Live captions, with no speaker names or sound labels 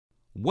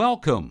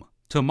Welcome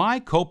to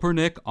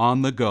myCopernic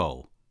on the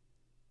go.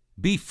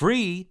 Be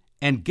free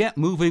and get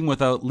moving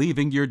without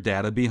leaving your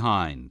data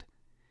behind.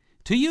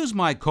 To use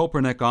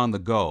myCopernic on the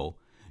go,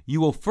 you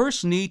will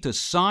first need to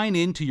sign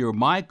into your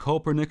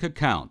myCopernic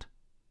account.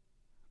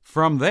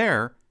 From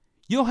there,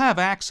 you'll have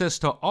access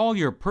to all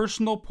your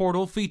personal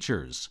portal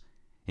features,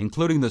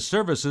 including the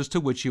services to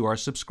which you are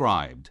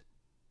subscribed.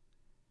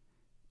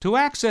 To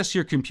access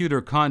your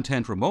computer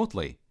content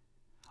remotely,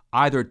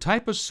 either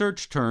type a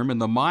search term in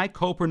the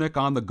myCopernic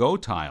on the go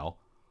tile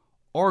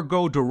or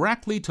go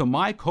directly to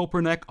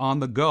myCopernic on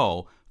the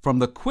go from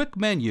the quick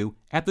menu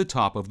at the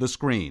top of the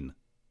screen.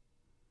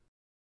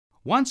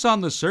 Once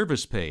on the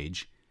service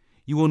page,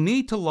 you will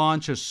need to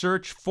launch a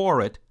search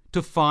for it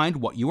to find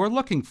what you are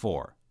looking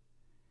for.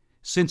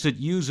 Since it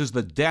uses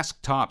the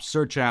desktop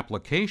search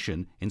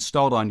application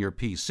installed on your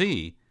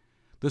PC,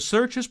 the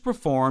search is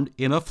performed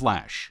in a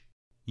flash.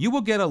 You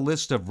will get a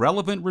list of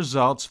relevant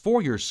results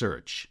for your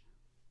search.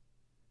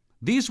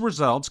 These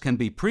results can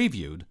be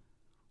previewed,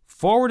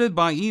 forwarded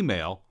by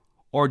email,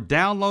 or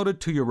downloaded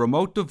to your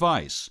remote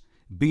device,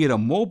 be it a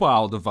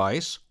mobile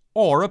device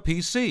or a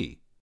PC.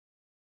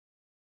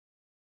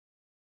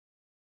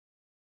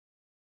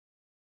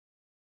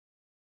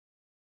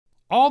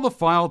 All the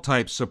file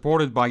types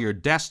supported by your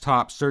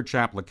desktop search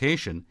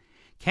application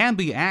can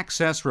be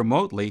accessed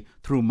remotely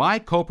through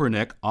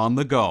myCopernic on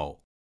the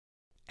go.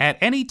 At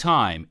any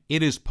time,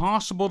 it is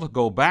possible to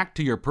go back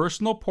to your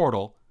personal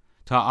portal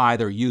to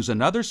either use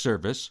another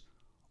service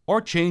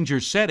or change your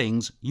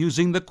settings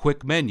using the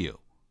quick menu.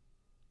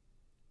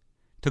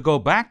 To go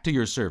back to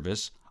your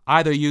service,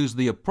 either use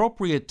the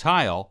appropriate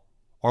tile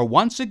or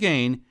once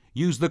again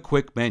use the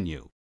quick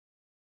menu.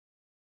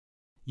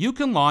 You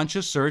can launch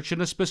a search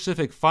in a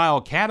specific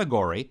file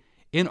category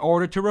in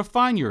order to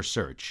refine your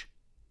search.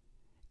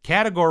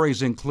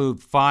 Categories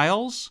include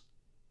files,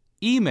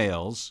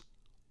 emails,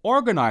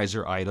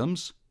 organizer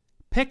items,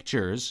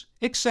 pictures,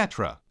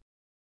 etc.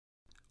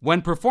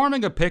 When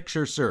performing a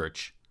picture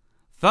search,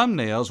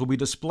 thumbnails will be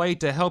displayed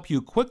to help you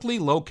quickly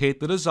locate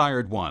the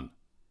desired one.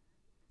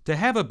 To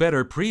have a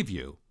better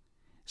preview,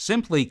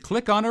 simply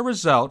click on a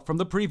result from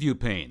the preview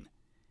pane.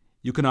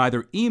 You can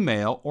either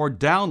email or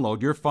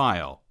download your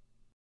file.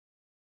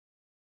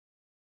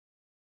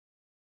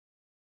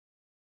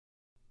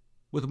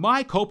 With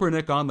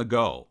myCopernic on the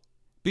go,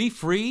 be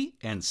free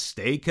and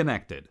stay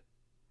connected.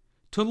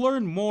 To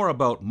learn more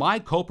about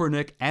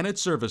myCopernic and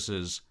its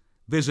services,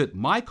 visit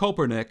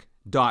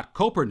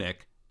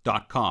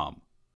myCopernic.copernic.com.